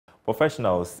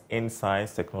Professionals in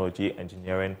science, technology,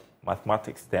 engineering,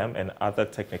 mathematics, STEM, and other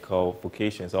technical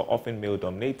vocations are often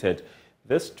male-dominated.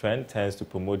 This trend tends to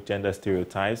promote gender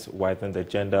stereotypes, widen the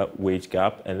gender wage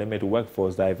gap, and limit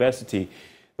workforce diversity.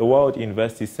 The World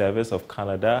University Service of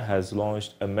Canada has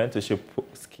launched a mentorship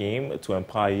scheme to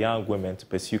empower young women to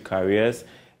pursue careers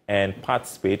and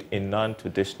participate in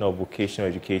non-traditional vocational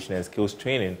education and skills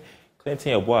training.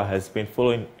 Clinton Yeboah has been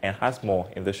following and has more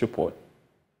in this report.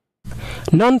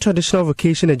 Non-traditional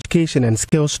vocational education and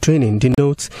skills training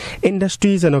denotes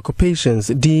industries and occupations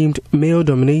deemed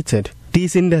male-dominated.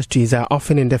 These industries are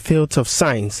often in the fields of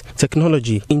science,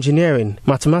 technology, engineering,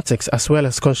 mathematics, as well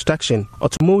as construction,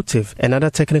 automotive, and other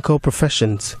technical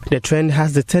professions. The trend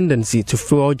has the tendency to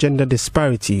fuel gender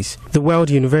disparities. The World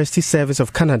University Service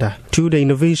of Canada, through the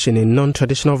innovation in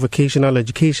non-traditional vocational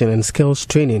education and skills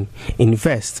training,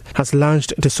 INVEST, has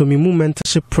launched the Somimu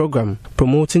Mentorship Programme,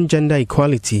 promoting gender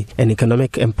equality and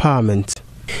economic empowerment.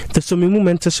 The Somimu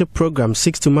Mentorship Programme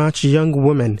seeks to match young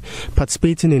women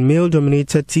participating in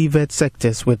male-dominated TVET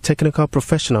sectors with technical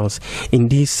professionals in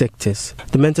these sectors.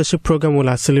 The mentorship program will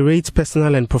accelerate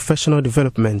personal and professional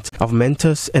development of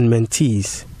mentors and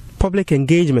mentees. Public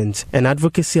engagement and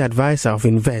advocacy advisor of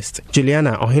INVEST,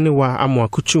 Juliana Ohenewa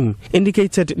Amwakuchum,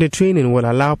 indicated the training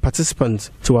will allow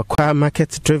participants to acquire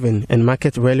market-driven and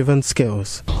market-relevant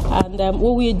skills. And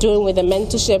what we're doing with the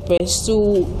mentorship is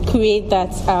to create that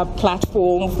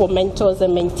platform for mentors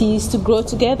and mentees to grow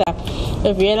together.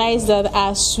 We've realized that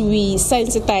as we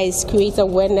sensitize, create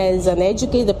awareness, and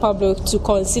educate the public to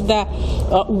consider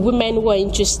women who are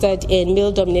interested in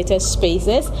male-dominated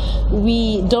spaces,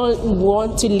 we don't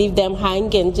want to leave them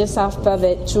hanging just after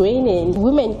the training.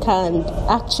 Women can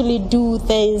actually do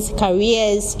things,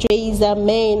 careers, trades that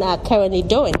men are currently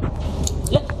doing.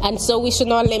 And so we should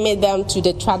not limit them to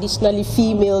the traditionally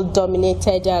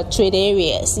female-dominated trade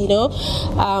areas,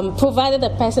 provided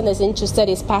the person is interested,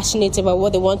 is passionate about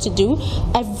what they want to do.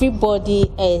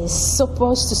 Everybody is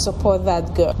supposed to support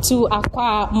that girl to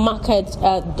acquire market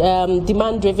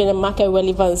demand-driven and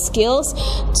market-relevant skills,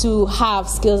 to have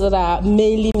skills that are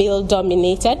mainly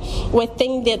male-dominated. We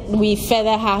think that we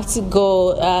further have to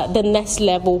go the next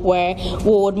level where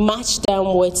we would match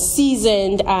them with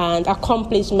seasoned and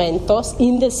accomplished mentors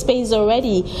in the space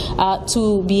already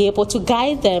to be able to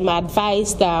guide them,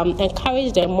 advise them,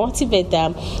 encourage them, motivate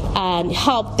them, and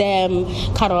help them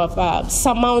kind of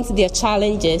surmount their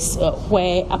challenges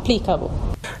where applicable.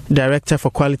 Director for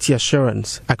Quality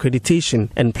Assurance, Accreditation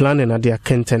and Planning at the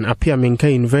Kenton Apia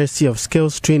Minka University of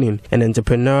Skills Training and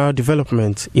Entrepreneurial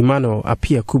Development, Emmanuel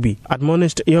Apia Kubi,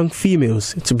 admonished young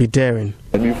females to be daring.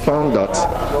 And we found that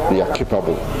they are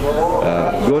capable.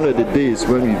 Gone are the days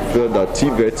when we felt that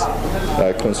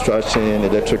TVET, construction,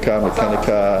 electrical,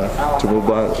 mechanical,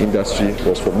 automobile industry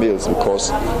was for males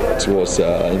because it was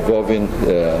involving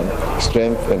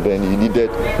strength, and then you needed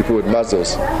people with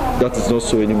muscles. That is not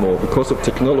so anymore because of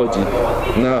technology.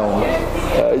 Now,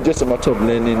 it's just a matter of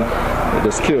learning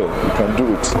the skill. You can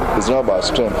do it. It's not about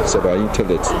strength, it's about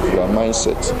intellect, about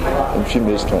mindset, and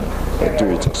females can do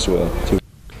it as well.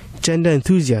 Gender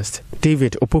enthusiast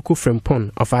David Opoku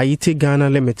Frempon of Ayite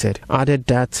Ghana Limited added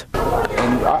that,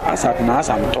 and as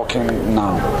I'm talking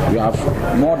now, we have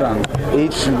more than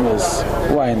 8 females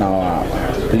who are in our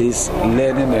place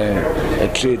learning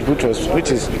a trade which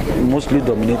is mostly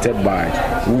dominated by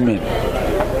women.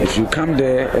 If you come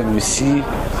there and we see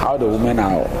how the women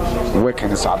are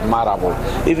working, it's admirable.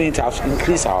 Even it has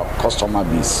increased our customer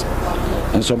base.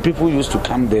 And some people used to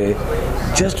come there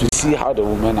just to see how the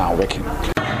women are working.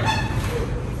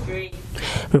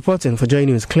 Reporting for Joy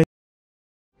News.